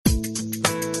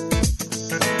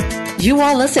You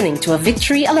are listening to a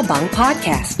Victory Alabang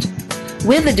podcast.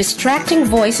 With the distracting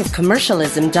voice of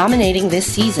commercialism dominating this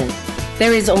season,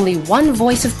 there is only one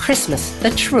voice of Christmas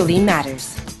that truly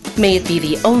matters. May it be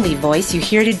the only voice you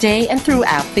hear today and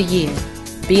throughout the year.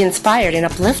 Be inspired and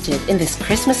uplifted in this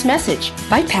Christmas message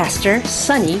by Pastor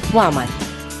Sunny Waman.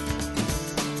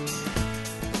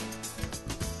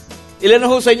 Ilan na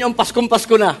ho sa inyo ang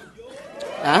Paskong-Pasko na?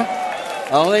 Ha?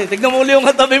 Okay, tignan mo uli yung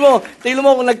katabi mo. Tignan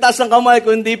mo kung nagtaas ng kamay,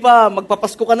 kung hindi pa,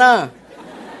 magpapasko ka na.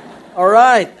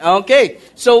 Alright, okay.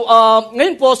 So,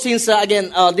 ngayon po, since, again,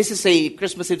 this is a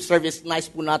Christmas Eve service, nice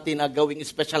po natin gawing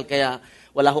special, kaya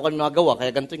wala ko kami magawa,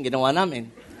 kaya ganito yung ginawa namin.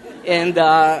 And,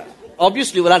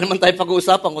 obviously, wala naman tayong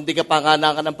pag-uusapan, kundi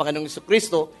kapanganakan ng Panginoong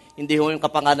Jesucristo, hindi ho yung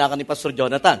kapanganakan ni Pastor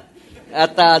Jonathan.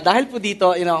 At dahil po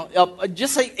dito,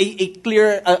 just a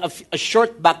clear, a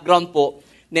short background po,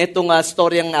 na itong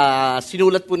storyang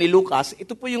sinulat po ni Lucas,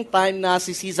 ito po yung time na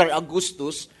si Caesar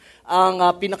Augustus ang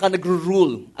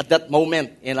pinaka-nagro-rule at that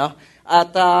moment.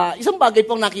 At isang bagay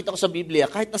pong nakita ko sa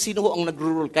Biblia, kahit na sino ang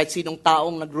nagro-rule, kahit sinong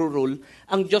taong nagro-rule,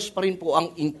 ang Diyos pa rin po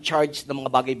ang in charge ng mga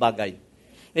bagay-bagay.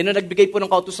 Nagbigay po ng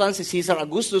kautusan si Caesar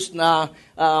Augustus na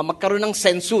magkaroon ng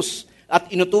census at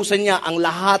inutusan niya ang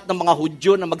lahat ng mga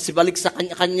Hudyo na magsibalik sa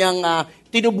kanya-kanyang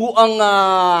tinubuang,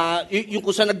 yung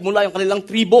kung saan nagmula yung kanilang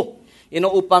tribo.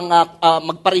 Upang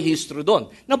magparehistro doon.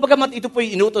 Bagamat ito po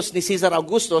ay inutos ni Caesar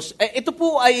Augustus, ito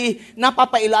po ay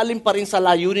napapailalim pa rin sa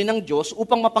layunin ng Diyos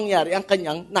upang mapangyari ang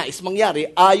kanyang nais mangyari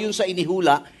ayon sa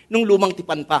inihula ng lumang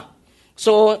tipan pa.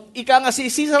 So, ika nga si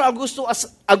Caesar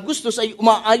Augustus ay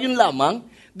umaayon lamang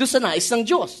doon sa nais ng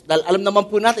Diyos. Dahil alam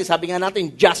naman po natin, sabi nga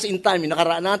natin, just in time, yung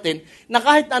nakaraan natin, na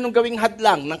kahit anong gawing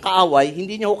hadlang ng kaaway,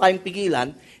 hindi niya ho kayang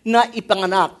pigilan na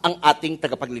ipanganak ang ating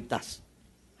tagapagligtas.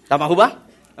 Tama ho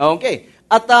ba? Okay.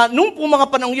 At nung po mga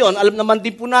panahon yon, alam naman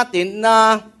din po natin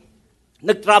na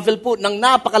nag-travel po ng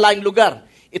napakalayong lugar.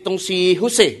 Itong si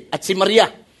Jose at si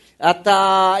Maria. At,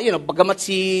 bagamat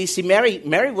si Mary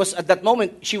was at that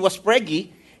moment, she was preggy,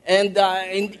 and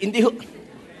hindi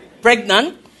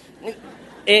pregnant,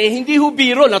 hindi ho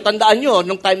biro, natandaan nyo,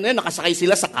 nung time na yun, nakasakay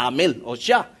sila sa camel, o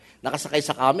siya, nakasakay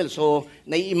sa camel. So,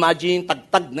 nai-imagine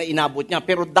tagtag na inabot niya.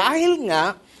 Pero dahil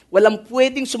nga, walang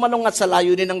pwedeng sumalungat sa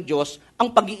layunin ng Diyos,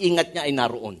 ang pag-iingat niya ay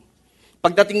naroon.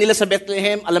 Pagdating nila sa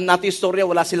Bethlehem, alam natin yung storya,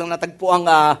 wala silang natagpuang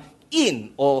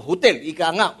inn o hotel,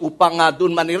 ika nga, upang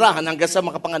doon manirahan hanggang sa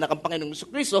makapanganak ang Panginoong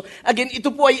Jesucristo. Again,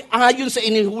 ito po ay ayon sa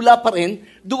inihula pa rin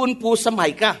doon po sa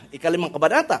Micah, 5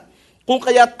 kabanata. Kung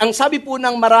kaya, ang sabi po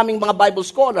ng maraming mga Bible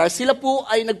scholars, sila po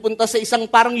ay nagpunta sa isang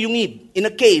parang yungib, in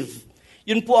a cave.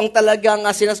 Yun po ang talagang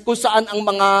kung saan ang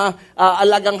mga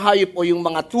alagang hayop o yung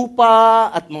mga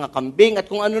tupa at mga kambing at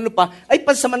kung ano pa, ay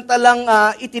pansamantalang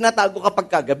itinatago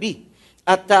kapag kagabi.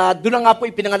 At doon nga po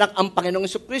ipinanganak ang Panginoong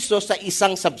Jesucristo sa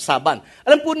isang sabsaban.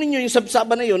 Alam po ninyo, yung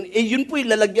sabsaban na yun, yun po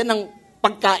ilalagyan ng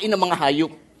pagkain ng mga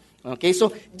hayop. Okay,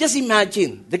 so just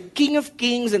imagine, the King of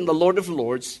Kings and the Lord of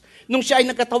Lords, nung siya ay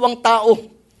nagkatawang tao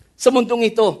sa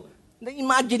mundong ito,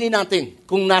 na-imagine natin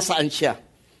kung nasaan siya.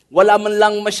 Wala man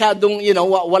lang masyadong,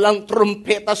 walang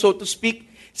trompeta, so to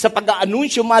speak, sa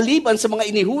pag-aanunsyo maliban sa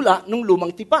mga inihula ng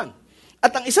lumang tipan.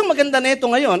 At ang isang maganda nito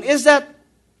ngayon is that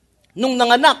nung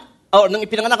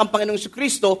ipinanganak ang Panginoong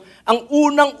Jesucristo, ang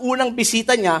unang-unang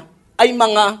bisita niya ay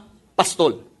mga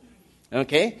pastol.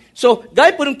 Okay? So,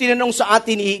 gaya po nung tinanong sa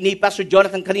atin ni Pastor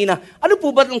Jonathan kanina, ano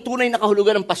po ba ang tunay na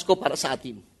kahulugan ng Pasko para sa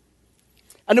atin?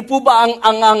 Ano po ba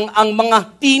ang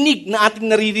mga tinig na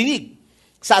ating naririnig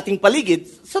sa ating paligid,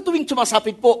 sa tuwing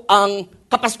sumasapit po ang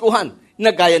Kapaskuhan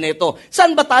na gaya nito?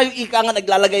 Saan ba tayo ika nga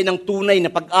naglalagay ng tunay na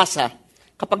pag-asa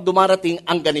kapag dumarating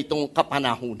ang ganitong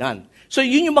kapanahunan? So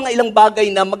yun yung mga ilang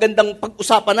bagay na magandang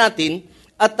pag-usapan natin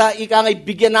at ika nga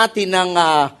bigyan natin ng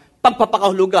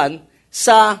pagpapakahulugan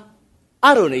sa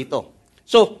araw na ito.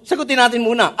 So sagutin natin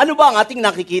muna, ano ba ang ating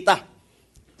nakikita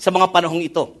sa mga panahong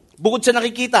ito? Bukod sa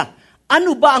nakikita,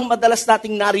 ano ba ang madalas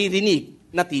nating naririnig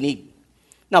na tinig?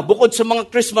 Now, bukod sa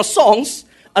mga Christmas songs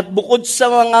at bukod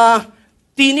sa mga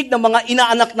tinig ng mga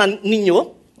inaanak ninyo,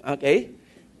 okay?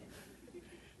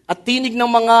 At tinig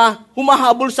ng mga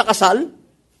humahabol sa kasal,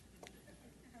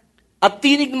 at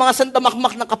tinig ng mga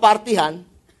sandamakmak na kapartihan,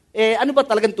 ano ba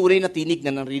talagang tunay na tinig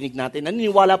na narinig natin?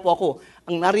 Naniniwala po ako,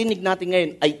 ang narinig natin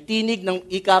ngayon ay tinig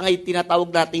ng ika ngay tinatawag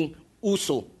nating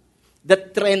uso, the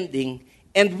trending,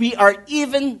 and we are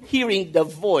even hearing the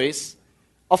voice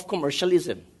of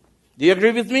commercialism. Do you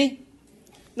agree with me?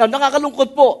 Now,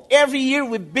 nakakalungkot po. Every year,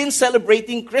 we've been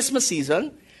celebrating Christmas season,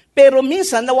 pero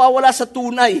minsan nawawala sa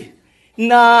tunay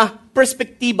na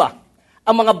perspektiba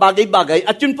ang mga bagay-bagay.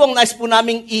 At yun po ang nais po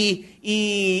namin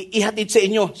ihatid sa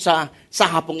inyo sa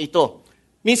hapong ito.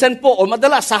 Minsan po, o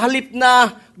madalas, sa halip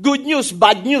na good news,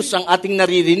 bad news ang ating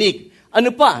naririnig.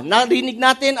 Ano pa? Narinig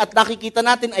natin at nakikita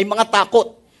natin ay mga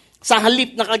takot sa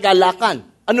halip na kagalakan.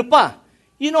 Ano pa?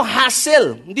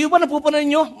 Hassle. Hindi ba napupunan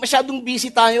nyo? Masyadong busy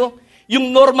tayo.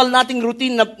 Yung normal nating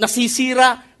routine na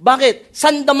nasisira. Bakit?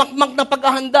 Sandamakmak na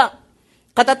paghahanda.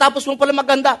 Katatapos mo pala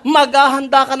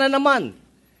maghahanda ka na naman.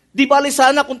 Di bali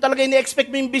sana kung talaga ine-expect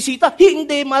mo yung bisita,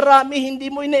 hindi, marami, hindi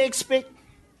mo ine-expect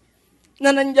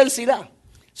na nandyan sila.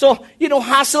 So,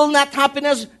 hassle, not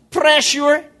happiness,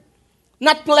 pressure,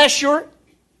 not pleasure,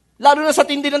 lalo na sa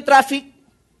tindi ng traffic.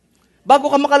 Bago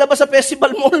ka makalabas sa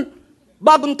festival mall,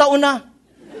 bagong taon na.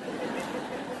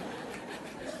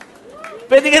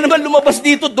 Pwede ka naman lumabas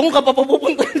dito, doon ka pa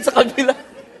pupunta sa kabila.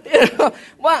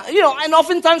 And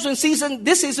oftentimes when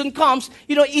this season comes,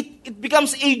 it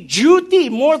becomes a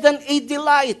duty more than a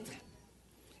delight.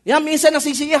 Minsan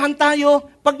nasisiyahan tayo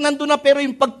pag nandun na, pero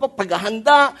yung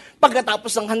paghahanda,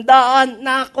 pagkatapos ng handaan,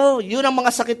 nako, yun ang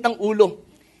mga sakit ng ulo.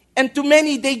 And too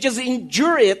many, they just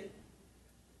endure it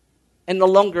and no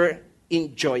longer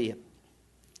enjoy it.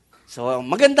 So,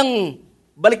 magandang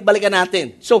balik-balikan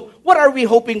natin. So, what are we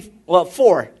hoping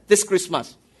for this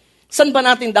Christmas? Saan ba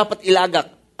natin dapat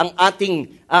ilagak ang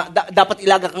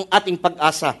ating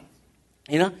pag-asa?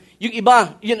 Yung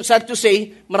iba, sad to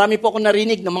say, marami po akong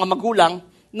narinig ng mga magulang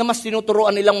na mas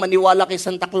tinuturuan nilang maniwala kay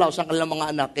Santa Claus ang kanilang mga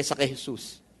anak kaysa kay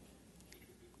Jesus.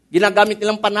 Ginagamit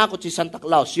nilang panakot si Santa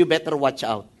Claus, you better watch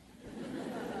out.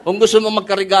 Kung gusto mo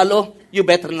magkarigalo, you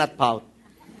better not pout.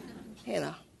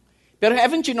 Pero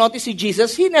haven't you noticed si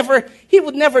Jesus, he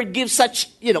would never give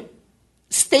such,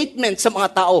 statements sa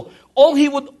mga tao. All he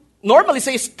would normally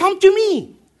say is, come to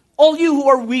me, all you who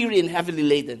are weary and heavily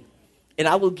laden,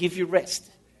 and I will give you rest.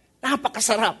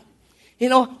 Napakasarap.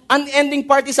 Unending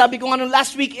party, sabi ko nga nung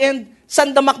last weekend,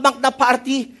 sandamakmak na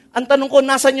party, ang tanong ko,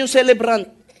 nasan yung celebrant?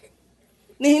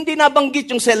 Hindi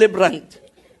nabanggit yung celebrant.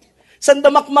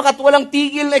 Sandamakmak at walang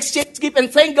tigil na exchange gift, and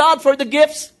thank God for the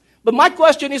gifts. But my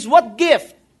question is, what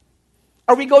gift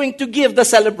are we going to give the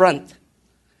celebrant?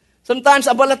 Sometimes,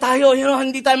 abala tayo,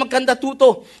 hindi tayo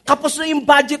magkanda-tuto. Tapos na yung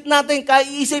budget natin, kaya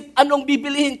iisip, anong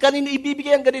bibilihin, kanino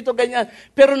ibibigay ang ganito, ganyan.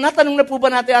 Pero natanong na po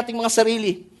ba natin ating mga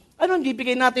sarili? Anong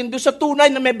ibibigay natin doon sa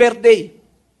tunay na may birthday?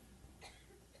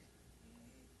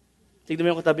 Tignan mo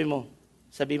yung katabi mo.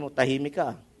 Sabi mo, tahimik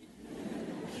ka.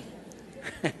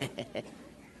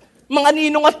 Mga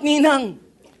ninong at ninang,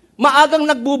 maagang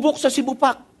nagbubuk sa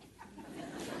Sibupak.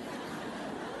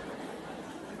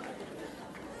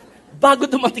 Bago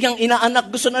dumating ang inaanak,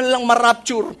 gusto na nilang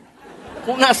ma-rapture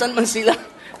kung nasan man sila.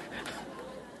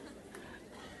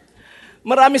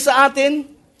 Marami sa atin,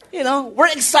 we're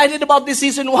excited about this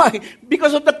season. Why?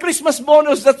 Because of the Christmas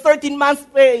bonus, the 13-month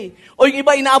pay. O yung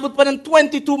iba, inaabot pa ng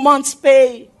 22 months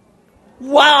pay.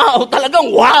 Wow! Talagang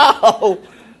wow!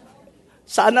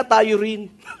 Sana tayo rin.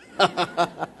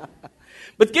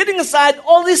 But kidding aside,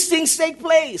 all these things take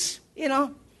place.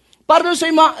 Para doon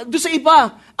sa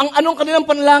iba, ang anong kanilang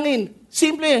panalangin?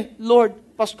 Simple, Lord,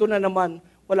 Pasko na naman,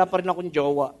 wala pa rin akong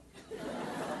jowa.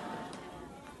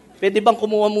 Pwede bang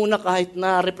kumuha muna kahit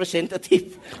na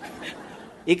representative?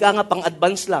 Ika nga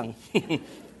pang-advance lang.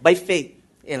 By faith.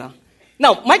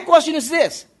 Now, my question is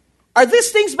this. Are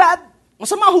these things bad?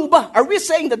 Masama ho ba? Are we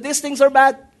saying that these things are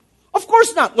bad? Of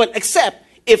course not. Well, except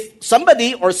if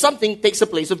somebody or something takes the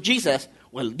place of Jesus,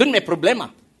 well, dun may problema.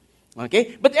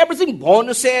 Okay? But everything,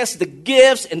 bonuses, the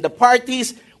gifts, and the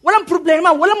parties, walang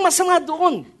problema, walang masama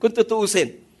doon, kung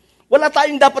tutuusin. Wala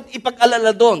tayong dapat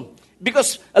ipag-alala doon.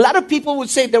 Because a lot of people would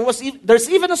say there's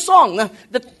even a song na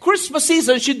that Christmas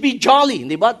season should be jolly,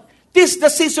 di ba? This is the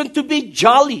season to be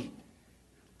jolly,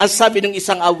 ang sabi ng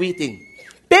isang awitin.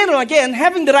 Pero again,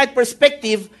 having the right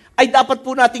perspective, ay dapat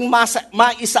po nating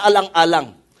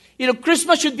maisaalang-alang.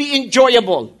 Christmas should be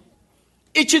enjoyable.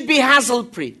 It should be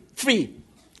hassle-free.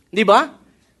 Di ba?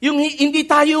 Yung hindi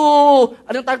tayo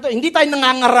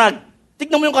nangangarag.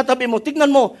 Tignan mo yung katabi mo.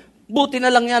 Tignan mo, buti na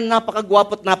lang yan,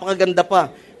 napakagwapo at napakaganda pa.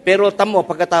 Pero tamo,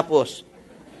 pagkatapos.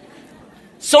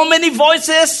 So many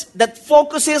voices that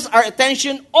focuses our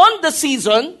attention on the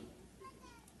season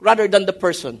rather than the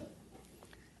person.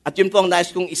 At yun po ang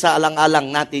nais kong isaalang-alang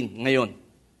natin ngayon.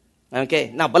 Okay,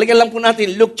 now balikan lang po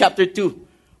natin Luke chapter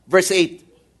 2, verse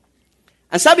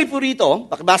 8. Ang sabi po rito,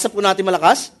 pakibasa po natin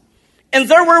malakas, and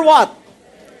there were what?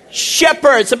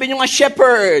 Shepherds. Sabi nyo nga,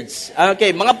 shepherds.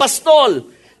 Okay, mga pastol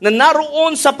na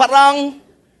naroon sa parang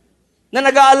na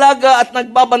nag-aalaga at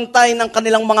nagbabantay ng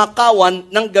kanilang mga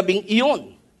kawan ng gabing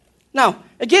iyon. Now,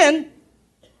 again,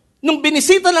 nung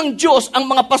binisita ng Diyos ang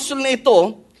mga pastol na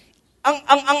ito, ang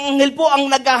anghel po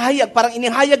ang naghahayag, parang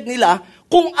inihayag nila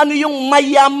kung ano yung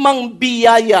mayamang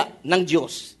biyaya ng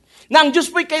Diyos. Na ang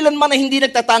Diyos po'y kailanman na hindi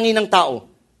nagtatangi ng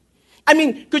tao. I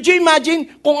mean, could you imagine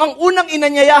kung ang unang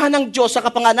inanyayahan ng Diyos sa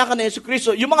kapanganakan ni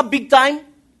Jesucristo, yung mga big time,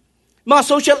 mga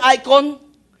social icon,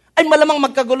 ay malamang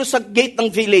magkagulo sa gate ng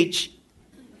village.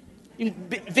 Yung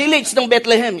village ng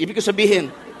Bethlehem, ibig ko sabihin.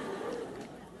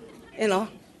 You know?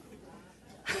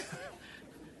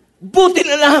 Buti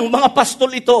na lang, mga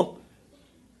pastol ito,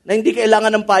 na hindi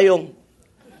kailangan ng payong.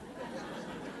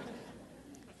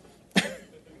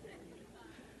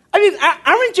 I mean,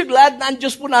 aren't you glad na ang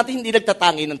Diyos po natin hindi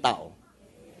nagtatangi ng tao?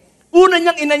 Una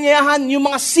niyang inanyayahan yung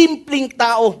mga simpleng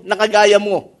tao na kagaya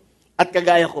mo at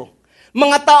kagaya ko.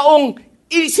 Mga taong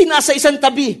sinasa isang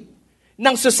tabi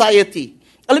ng society.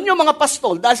 Alam niyo mga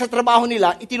pastol, dahil sa trabaho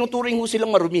nila, itinuturing ho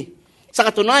silang marumi. Sa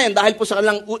katunayan, dahil po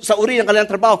sa uri ng kanilang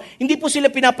trabaho, hindi po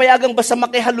sila pinapayagang basta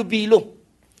makihalubilo.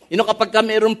 Kapag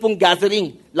mayroon pong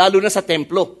gathering, lalo na sa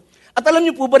templo. At alam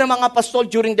niyo po ba na mga pastol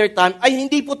during their time ay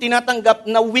hindi po tinatanggap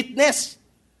na witness.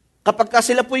 Kapag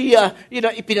sila po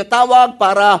ipinatawag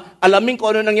para alamin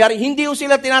kung ano nangyari, hindi po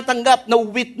sila tinatanggap na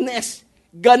witness.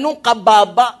 Ganong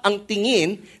kababa ang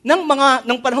tingin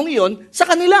ng panahong iyon sa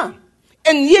kanila.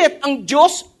 And yet, ang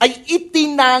Diyos ay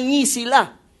itinangi sila.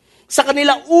 Sa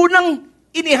kanila unang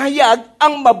inihayag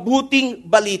ang mabuting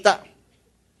balita.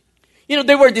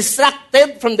 They were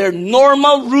distracted from their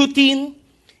normal routine.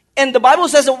 And the Bible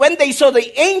says that when they saw the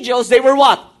angels, they were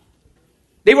what?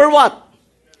 They were what?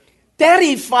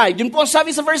 Terrified. Yun po ang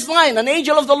sabi sa verse 9. An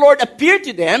angel of the Lord appeared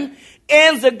to them,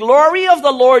 and the glory of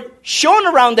the Lord shone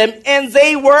around them, and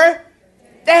they were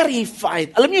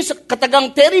terrified. Alam niyo, sa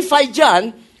katagang terrified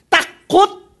dyan,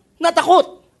 takot na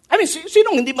takot. I mean,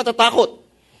 sinong hindi matatakot?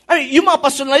 I mean, yung mga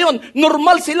pastor na yun,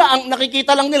 normal sila, ang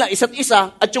nakikita lang nila, isa't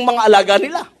isa, at yung mga alaga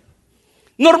nila.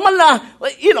 Normal na,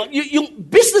 yung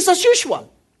business as usual.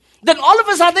 Then all of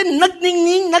a sudden,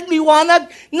 nagningning, nagliwanag,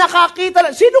 nakakita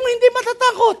lang. Sinong hindi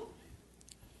matatakot?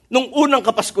 Nung unang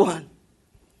Kapaskuhan.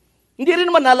 Hindi rin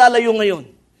naman nalalayo ngayon.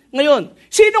 Ngayon,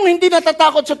 sinong hindi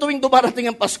natatakot sa tuwing dumarating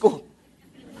ang Pasko?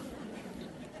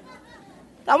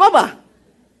 Tama ba?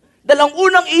 Dalang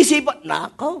unang isipan,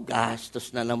 nako, gastos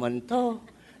na naman to.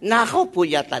 Nako,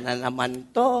 puyatan na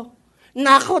naman to.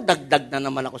 Nako, dagdag na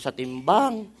naman ako sa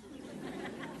timbang.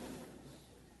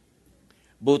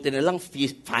 Buti na lang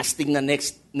fasting na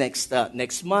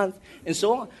next month. And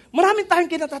so, maraming tayong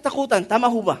kinatatakutan. Tama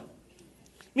ho ba?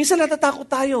 Minsan natatakot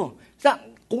tayo.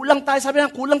 Kulang tayo sa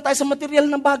material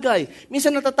na bagay.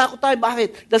 Minsan natatakot tayo.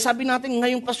 Bakit? Dahil sabi natin,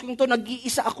 ngayong Paskong to,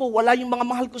 nag-iisa ako. Wala yung mga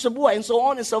mahal ko sa buhay. And so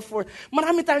on and so forth.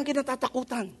 Marami tayong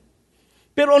kinatatakutan.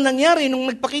 Pero ang nangyari, nung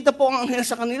nagpakita po ang anghel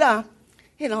sa kanila,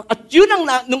 at yun ang,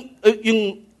 nung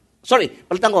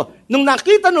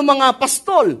nakita ng mga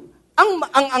pastol,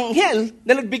 ang anghel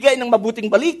na nagbigay ng mabuting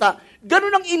balita,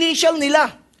 ganun ang initial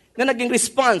nila na naging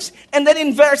response. And then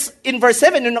in verse 7,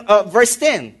 verse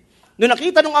 10, nung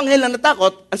nakita ng anghel na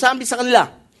natakot, ang sabi sa kanila,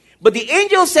 but the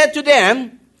angel said to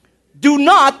them, do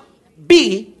not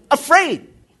be afraid.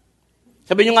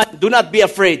 Sabi nyo nga, do not be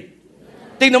afraid.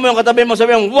 Tingnan mo yung katabi mo,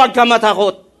 sabi mo, huwag ka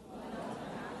matakot.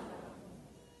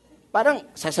 Parang,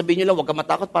 sasabihin nyo lang, huwag ka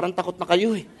matakot, parang takot na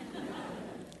kayo eh.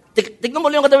 Tignan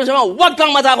mo lang yung katabi mo, sabi mo, huwag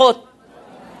kang matakot.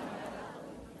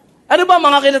 Ano ba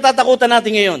mga kinatatakutan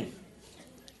natin ngayon?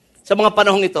 Sa mga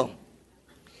panahong ito.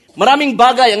 Maraming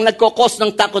bagay ang nagkokos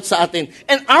ng takot sa atin.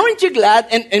 And aren't you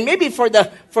glad, and maybe for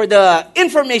the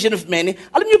information of many,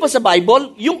 alam niyo ba sa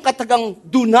Bible, yung katagang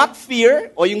do not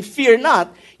fear, o yung fear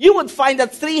not, you would find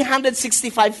that 365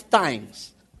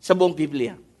 times sa buong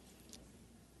Biblia.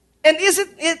 And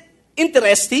isn't it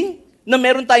interesting na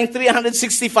meron tayong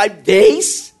 365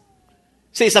 days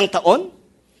sa isang taon?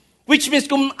 Which means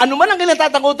kung ano man ang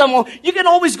kinatatakutan mo, you can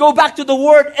always go back to the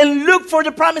Word and look for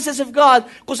the promises of God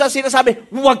kung saan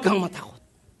sinasabi, huwag kang matakot.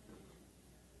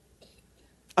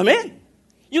 Amen?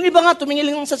 Yung iba nga, tumingin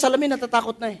lang sa salamin,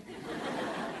 natatakot na eh.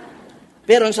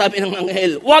 Pero ang sabi ng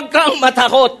anghel, huwag kang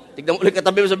matakot. Tignan mo ulit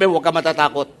katabi mo, sabi, huwag kang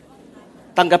matatakot.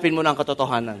 Tanggapin mo na ang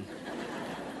katotohanan.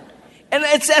 And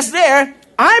it says there,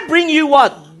 I bring you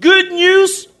what? Good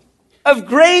news of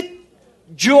great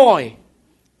joy.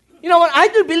 You know what? I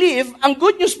do believe, ang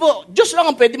good news po, Diyos lang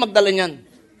ang pwede magdala niyan.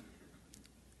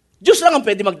 Diyos lang ang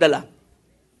pwede magdala.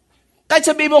 Kahit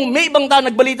sabihin mong may ibang tao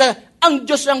nagbalita, ang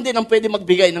Diyos lang din ang pwede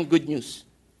magbigay ng good news.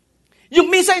 Yung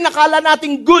minsan nakala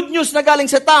nating good news na galing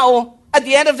sa tao, at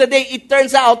the end of the day, it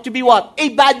turns out to be what?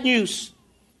 A bad news.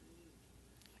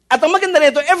 At ang maganda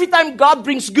nito, every time God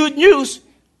brings good news,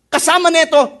 kasama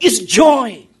nito is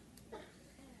joy.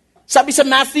 Sabi sa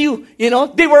Matthew,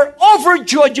 they were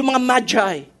overjoyed yung mga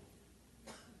magi.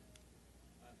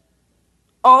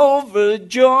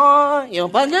 Overjoyed.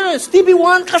 Parang gano'n, Stevie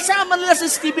Wonder, kasama nila si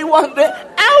Stevie Wonder.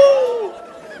 Ow!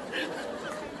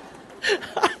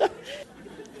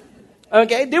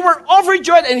 Okay? They were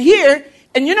overjoyed. And here,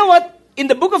 and you know what? In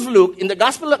the book of Luke, in the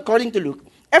Gospel according to Luke,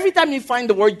 every time you find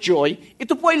the word joy,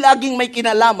 ito po ay laging may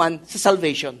kinalaman sa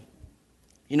salvation.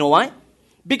 You know why?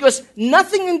 Because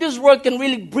nothing in this world can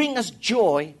really bring us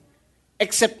joy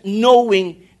except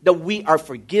knowing that we are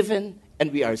forgiven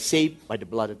and we are saved by the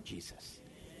blood of Jesus.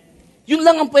 Yun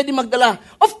lang ang pwede magdala.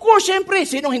 Of course, syempre,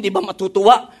 sino hindi ba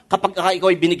matutuwa kapag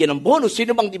ikaw ay binigyan ng bonus?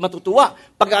 Sino bang di matutuwa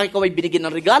pag ikaw ay binigyan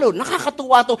ng regalo?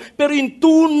 Nakakatuwa to. Pero yung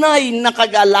tunay na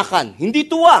kagalakan, hindi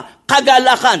tuwa,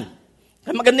 kagalakan.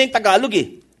 Kaya maganda yung Tagalog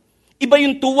eh. Iba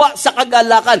yung tuwa sa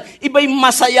kagalakan. Iba yung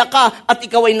masaya ka at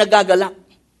ikaw ay nagagalak.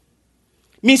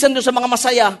 Minsan doon sa mga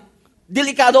masaya,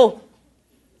 delikado.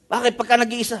 Bakit pagka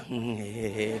nag-iisa?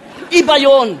 Iba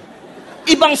yon.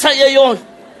 Ibang saya yon.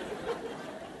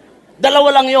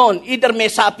 Dalawa lang yon. Either may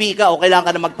sapi ka o kailangan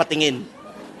ka na magpatingin.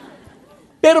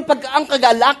 Pero pag ang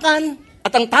kagalakan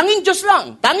at ang tanging Diyos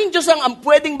lang ang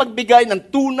pwedeng magbigay ng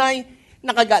tunay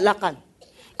na kagalakan.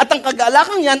 At ang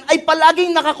kagalakan yan ay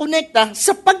palaging nakakonekta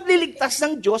sa pagliligtas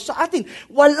ng Diyos sa atin.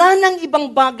 Wala nang ibang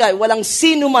bagay, walang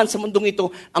sino man sa mundong ito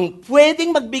ang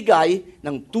pwedeng magbigay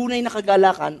ng tunay na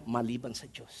kagalakan maliban sa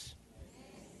Diyos.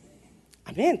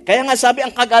 Amen. Kaya nga sabi,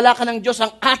 ang kagalakan ng Diyos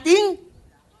ang ating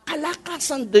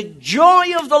kalakasan. The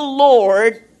joy of the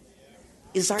Lord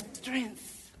is our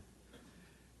strength.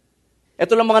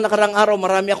 Ito lang mga nakarang araw,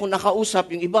 marami akong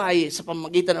nakausap. Yung iba ay sa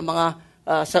pamamagitan ng mga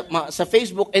sa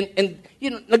Facebook and you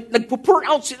know, nagpo-pour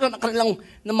out sila ng kanilang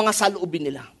ng mga saloobin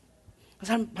nila.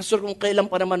 Kasi pastor, kung kailan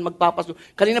pa naman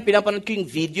magpapasok. Kanina pinapanood ko yung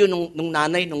video nung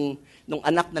nanay nung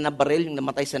anak na nabaril, yung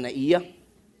namatay sa naiya.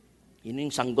 Yun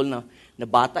yung sanggol na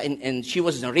bata and she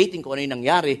was narrating kung ano yung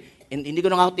nangyari and hindi ko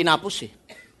na ako tinapos eh.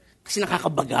 Kasi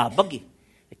nakakabagabag eh.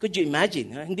 Could you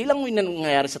imagine? Hindi lang yung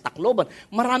nangyayari sa Tacloban.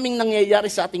 Maraming nangyayari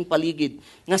sa ating paligid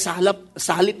na sa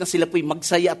halip na sila po'y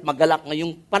magsaya at magalak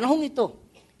ngayong panahong ito.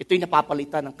 Ito'y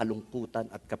napapalitan ng kalungkutan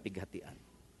at kapighatian.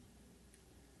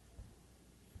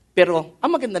 Pero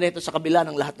ang maganda nito sa kabila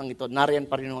ng lahat ng ito, nariyan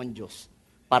pa rin ang Diyos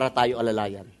para tayo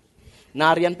alalayan.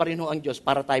 Nariyan pa rin ang Diyos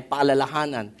para tayo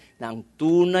paalalahanan na ang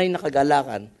tunay na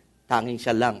kagalakan, tanging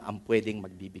siya lang ang pwedeng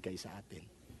magbibigay sa atin.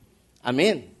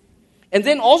 Amen. And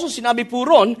then also sinabi po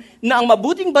ron na ang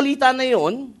mabuting balita na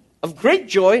yon of great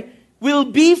joy will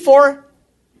be for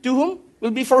to whom?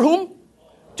 Will be for whom?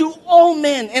 To all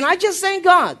men. And I just thank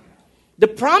God.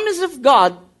 The promise of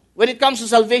God when it comes to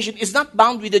salvation is not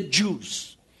bound with the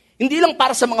Jews. Hindi lang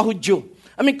para sa mga Hudyo.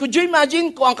 I mean, could you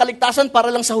imagine kung ang kaligtasan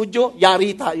para lang sa Hudyo,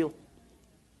 yari tayo.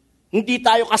 Hindi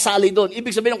tayo kasali doon.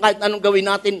 Ibig sabihin kahit anong gawin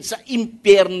natin, sa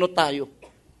impyerno tayo.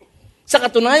 Sa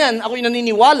katunayan, ako'y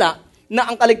naniniwala na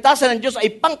ang kaligtasan ng Diyos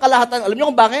ay pangkalahatan. Alam niyo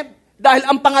kung bakit? Dahil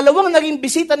ang pangalawang naging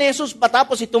bisita ni Jesus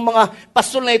patapos itong mga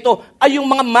pastor na ito ay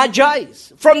yung mga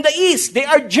Magi's. From the east, they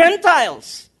are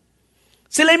Gentiles.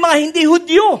 Sila yung mga hindi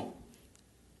Hudyo.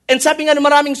 And sabi nga ng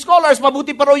maraming scholars,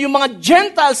 mabuti pa raw yung mga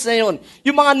Gentiles na yon,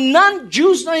 yung mga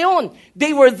non-Jews na yon.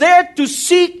 They were there to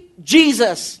seek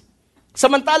Jesus.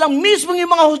 Samantalang mismo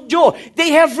yung mga Hudyo,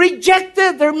 they have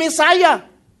rejected their Messiah.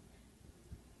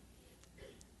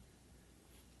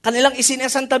 Kanilang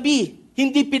isinasantabi,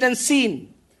 hindi pinansin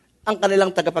ang kanilang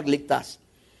tagapagligtas.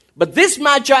 But these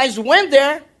Magi's went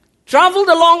there, traveled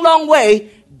a long, long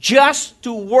way, just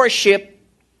to worship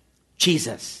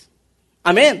Jesus.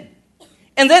 Amen.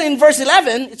 And then in verse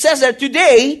 11, it says that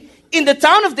today, in the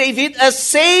town of David, a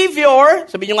Savior,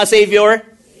 sabi nyo nga Savior,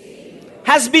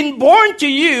 has been born to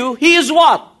you. He is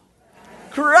what?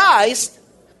 Christ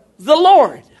the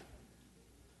Lord.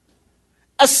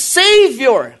 A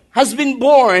Savior has been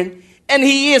born, and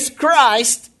He is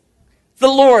Christ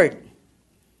the Lord.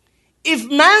 If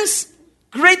man's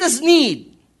greatest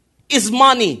need is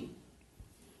money,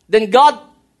 then God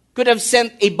could have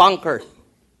sent a banker.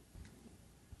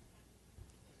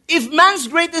 If man's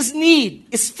greatest need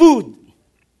is food,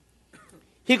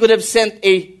 He could have sent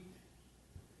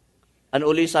ano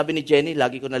ulit sabi ni Jenny,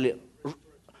 lagi ko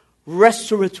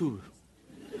restaurateur.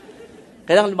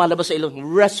 Kailangan lumalabas sa ilong,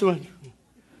 restaurant.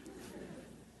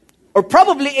 Or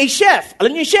probably a chef.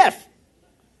 Alam niyo yung chef?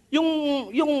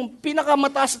 Yung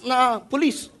pinakamataas na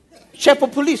police. Chef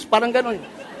of police, parang gano'n.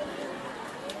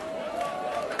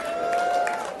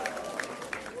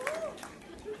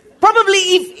 Probably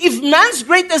if man's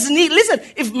greatest need, listen,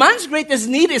 if man's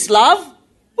greatest need is love,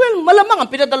 well, malamang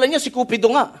ang pinadala niya si Cupido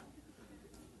nga.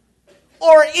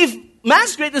 Or if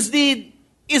man's greatest need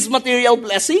is material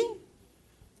blessing,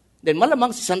 then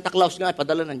malamang si Santa Claus nga ay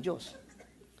padala ng Diyos.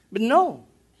 But no.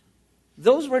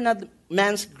 Those were not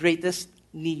man's greatest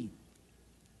need.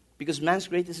 Because man's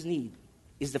greatest need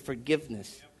is the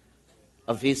forgiveness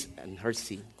of his and her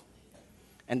sin.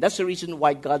 And that's the reason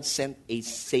why God sent a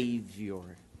Savior.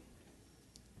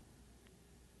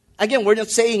 Again, we're not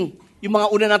saying yung mga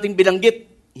una nating binanggit,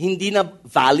 hindi na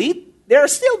valid. They are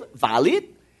still valid.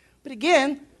 But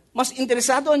again, mas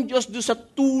interesado ang Diyos doon sa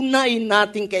tunay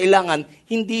nating kailangan,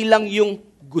 hindi lang yung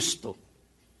gusto.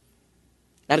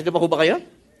 Narito pa po ba kayo?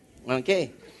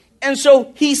 Okay. And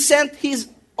so, He sent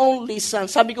His only Son.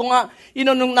 Sabi ko nga,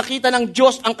 nung nakita ng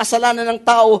Diyos ang kasalanan ng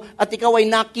tao at ikaw ay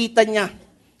nakita niya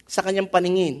sa kanyang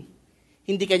paningin,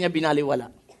 hindi kanya binaliwala.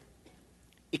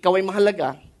 Ikaw ay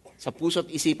mahalaga sa puso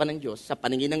at isipan ng Diyos, sa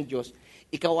paningin ng Diyos.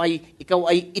 Ikaw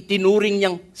ay itinuring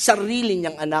niyang sarili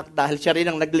niyang anak dahil siya rin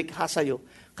ang naglikha sa iyo.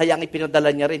 Kaya ang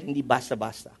ipinadala niya rin, hindi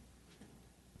basta-basta.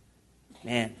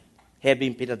 Man,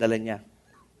 heavy yung pinadala niya.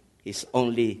 His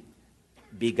only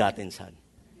begotten Son.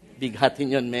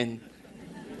 Bigatin yun, man.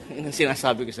 Yun ang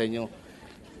sinasabi ko sa inyo.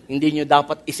 Hindi nyo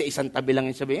dapat isa-isang tabi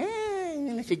lang yung sabi,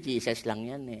 si Jesus lang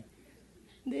yan eh.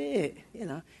 Hindi.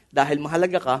 Dahil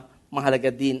mahalaga ka, mahalaga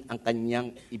din ang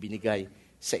kanyang ibinigay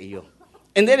sa iyo.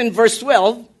 And then in verse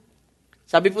 12,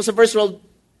 sabi po sa verse 12,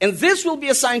 and this will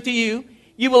be a sign to you,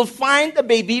 you will find a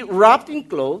baby wrapped in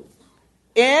clothes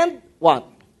and what?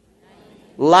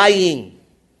 Lying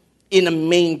in a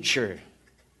manger.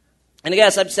 And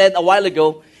again, as I've said a while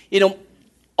ago,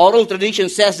 oral tradition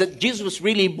says that Jesus was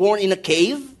really born in a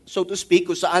cave, so to speak,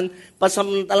 kung saan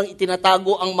pasamantalang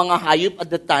itinatago ang mga hayop at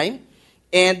the time.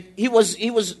 And he was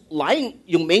lying.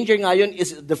 Yung manger ngayon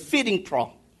is the feeding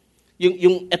trough.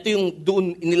 Ito yung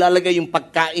doon inilalagay yung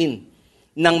pagkain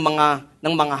ng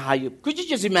mga hayop. Could you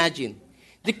just imagine?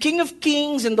 The King of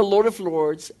Kings and the Lord of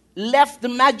Lords left the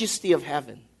majesty of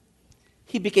heaven.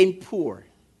 He became poor.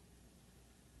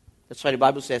 That's why the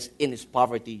Bible says, in his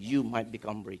poverty, you might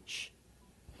become rich.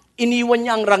 Iniwan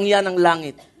niya ang rangya ng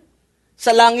langit.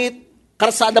 Sa langit,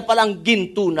 karsada pa lang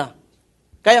ginto na.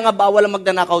 Kaya nga bawal ang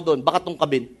magnanakaw doon, baka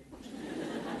tungkabin.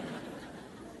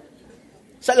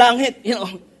 Sa langit,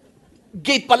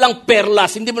 gate pa lang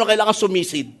perlas, hindi mo na kailangan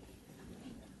sumisid.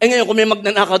 Eh ngayon, kung may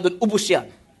magnanakaw doon, ubus yan.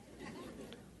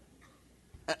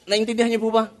 Naintindihan niyo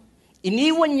po ba?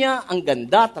 Iniwan niya ang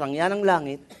ganda at rangya ng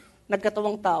langit,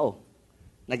 nagkatawang tao,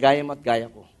 na gaya mo at gaya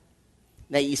ko.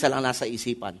 Naiisa lang nasa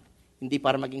isipan. Hindi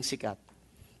para maging sikat,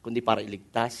 kundi para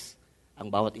iligtas ang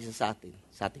bawat isa sa atin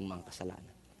sa ating mga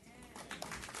kasalanan.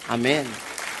 Amen.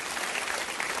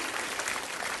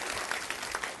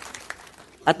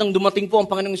 At nang dumating po ang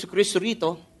Panginoong Jesucristo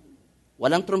rito,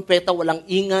 walang trompeta, walang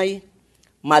ingay,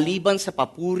 maliban sa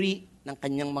papuri ng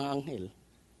kanyang mga anghel.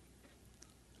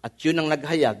 At yun ang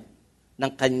naghayag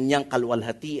ng kanyang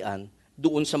kaluwalhatian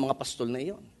doon sa mga pastol na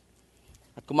iyon.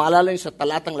 At kung maalala nyo sa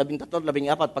talatang 13 at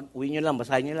 14, pag uwi nyo lang,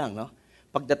 basahin nyo lang, no?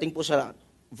 Pagdating po sa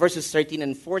verses 13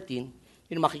 and 14,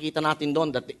 yun makikita natin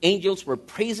doon that the angels were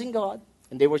praising God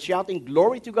and they were shouting,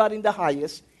 glory to God in the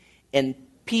highest and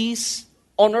peace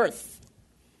on earth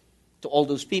to all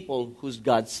those people whose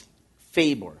God's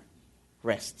favor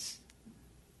rests.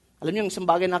 Alam niyo, isang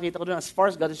bagay nakita ko doon, as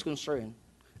far as God is concerned,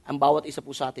 ang bawat isa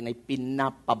po sa atin ay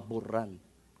pinapaboran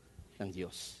ng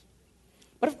Diyos.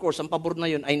 But of course, ang pabor na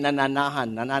yun ay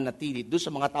nananatili doon sa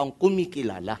mga taong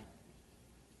kumikilala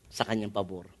sa kanyang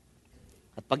pabor.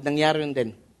 At pag nangyari yun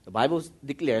din, the Bible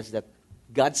declares that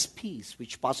God's peace,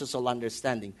 which passes all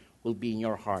understanding, will be in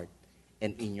your heart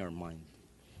and in your mind.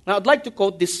 Now, I'd like to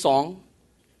quote this song.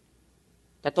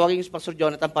 Tatawagin ko si Pastor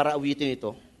Jonathan para awitin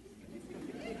ito.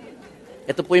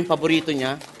 Ito po yung paborito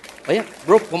niya. Ayan,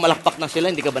 bro, pumalakpak na sila,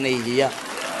 hindi ka ba nahihiya?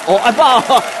 Oh, aba,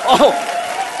 oh.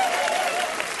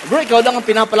 Bro, ikaw lang ang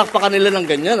pinapalakpakan nila ng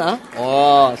ganyan, ha?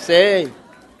 Oh, say.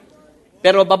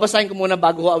 Pero babasahin ko muna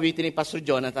bago ho awitin ni Pastor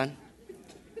Jonathan.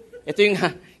 Ito yung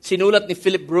sinulat ni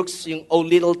Philip Brooks, yung O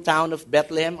Little Town of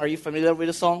Bethlehem. Are you familiar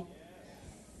with the song?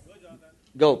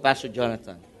 Go, Pastor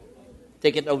Jonathan.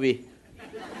 Take it away.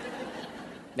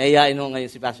 Nahihain ho ngayon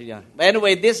si Pastor Jonathan. But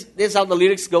anyway, this is how the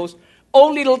lyrics goes.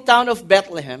 O little town of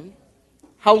Bethlehem,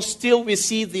 how still we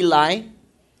see thee lie.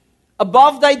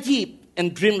 Above thy deep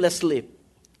and dreamless sleep,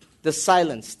 the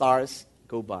silent stars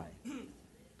go by.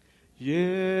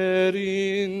 Yet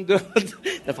in the...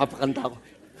 Napapakanta ko.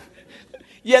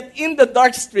 Yet in the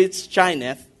dark streets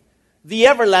shineth the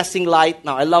everlasting light.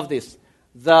 Now, I love this.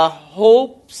 The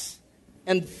hopes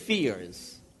and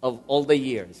fears of all the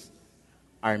years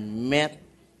are met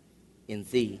in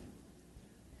thee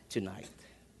tonight.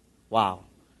 Wow.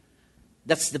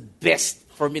 That's the best,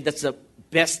 for me, that's the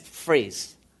best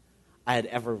phrase I had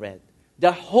ever read.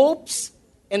 The hopes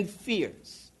and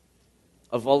fears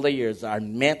of all the years are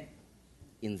met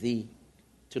in thee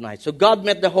tonight. So God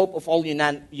met the hope of all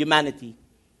humanity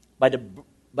by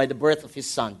the birth of His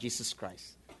Son, Jesus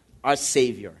Christ, our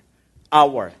Savior,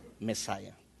 our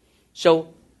Messiah.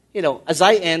 So as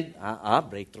I end,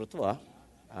 breakthrough to,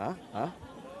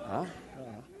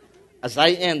 as I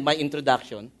end my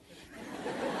introduction,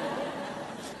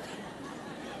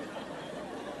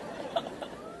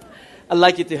 I'd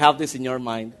like you to have this in your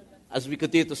mind as we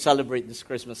continue to celebrate this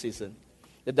Christmas season,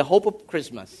 that the hope of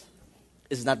Christmas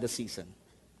is not the season,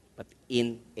 but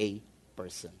in a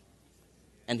person.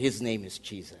 And his name is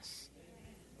Jesus,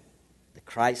 the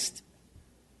Christ,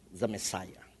 the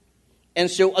Messiah. And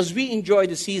so as we enjoy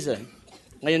the season,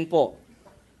 ngayon po,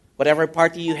 whatever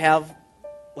party you have,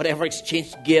 whatever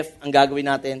exchange gift ang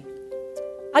gagawin natin,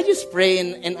 I just pray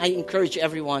and I encourage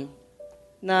everyone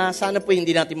na sana po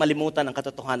hindi natin malimutan ang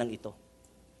katotohanan ito.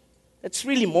 It's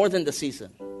really more than the season.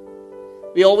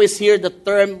 We always hear the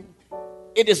term,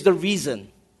 it is the reason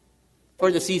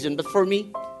for the season. But for me,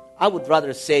 I would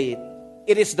rather say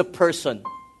it is the person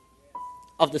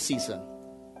of the season.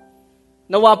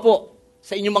 Nawa po,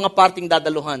 sa inyong mga parting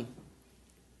dadaluhan,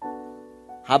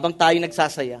 habang tayo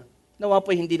nagsasaya, nawa po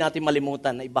hindi natin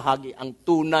malimutan na ibahagi ang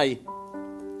tunay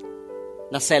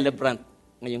na celebrant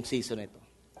ngayong season ito.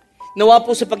 Nawa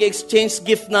po sa pag-exchange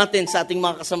gift natin sa ating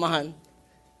mga kasamahan,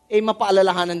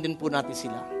 mapaalalahanan din po natin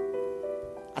sila.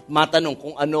 At matanong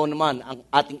kung ano naman ang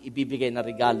ating ibibigay na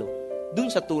regalo dun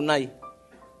sa tunay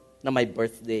na may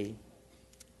birthday.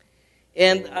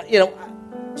 And,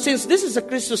 since this is a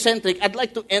Christocentric, I'd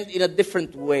like to end in a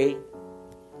different way.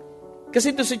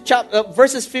 Kasi ito sa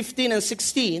verses 15 and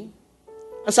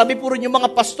 16, ang sabi po rin yung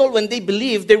mga pastol, when they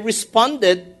believed, they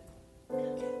responded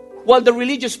while the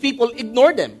religious people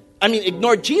ignored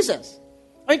Jesus.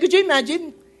 Could you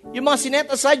imagine? Yung mga sinet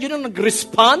aside, yun ang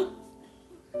nag-respond.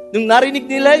 Nung narinig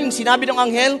nila yung sinabi ng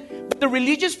anghel, but the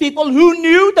religious people who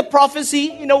knew the prophecy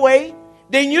in a way,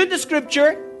 they knew the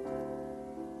scripture,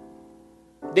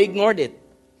 they ignored it.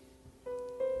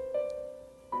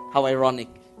 How ironic.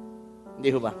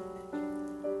 Hindi ho ba?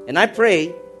 And I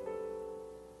pray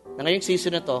na ngayong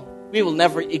season na to, we will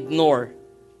never ignore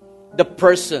the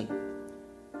person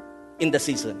in the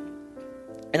season.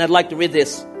 And I'd like to read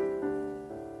this.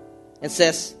 It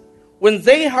says, when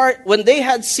they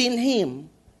had seen him,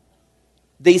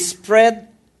 they spread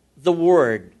the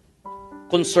word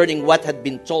concerning what had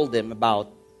been told them about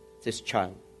this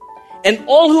child. And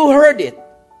all who heard it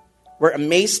were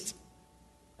amazed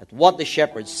at what the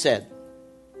shepherds said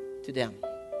to them.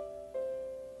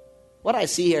 What I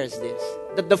see here is this,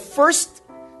 that the first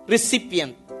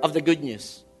recipient of the good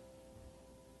news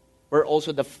were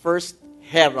also the first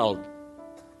herald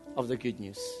of the good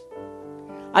news.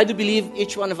 I do believe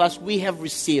each one of us, we have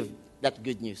received that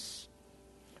good news.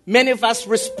 Many of us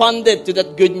responded to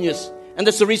that good news, and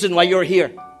that's the reason why you're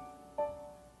here.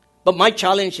 But my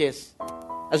challenge is,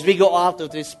 as we go out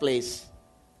of this place,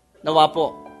 nawa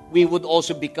po, we would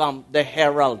also become the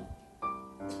herald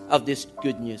of this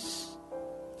good news.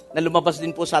 Na lumabas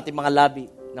din po sa ating mga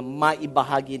labi na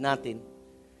maibahagi natin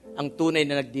ang tunay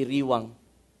na nagdiriwang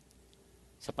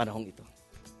sa panahong ito.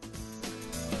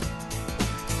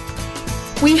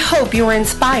 We hope you were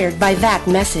inspired by that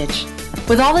message.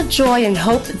 With all the joy and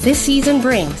hope this season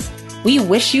brings, we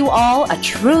wish you all a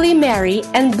truly merry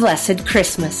and blessed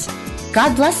Christmas.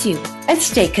 God bless you and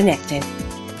stay connected.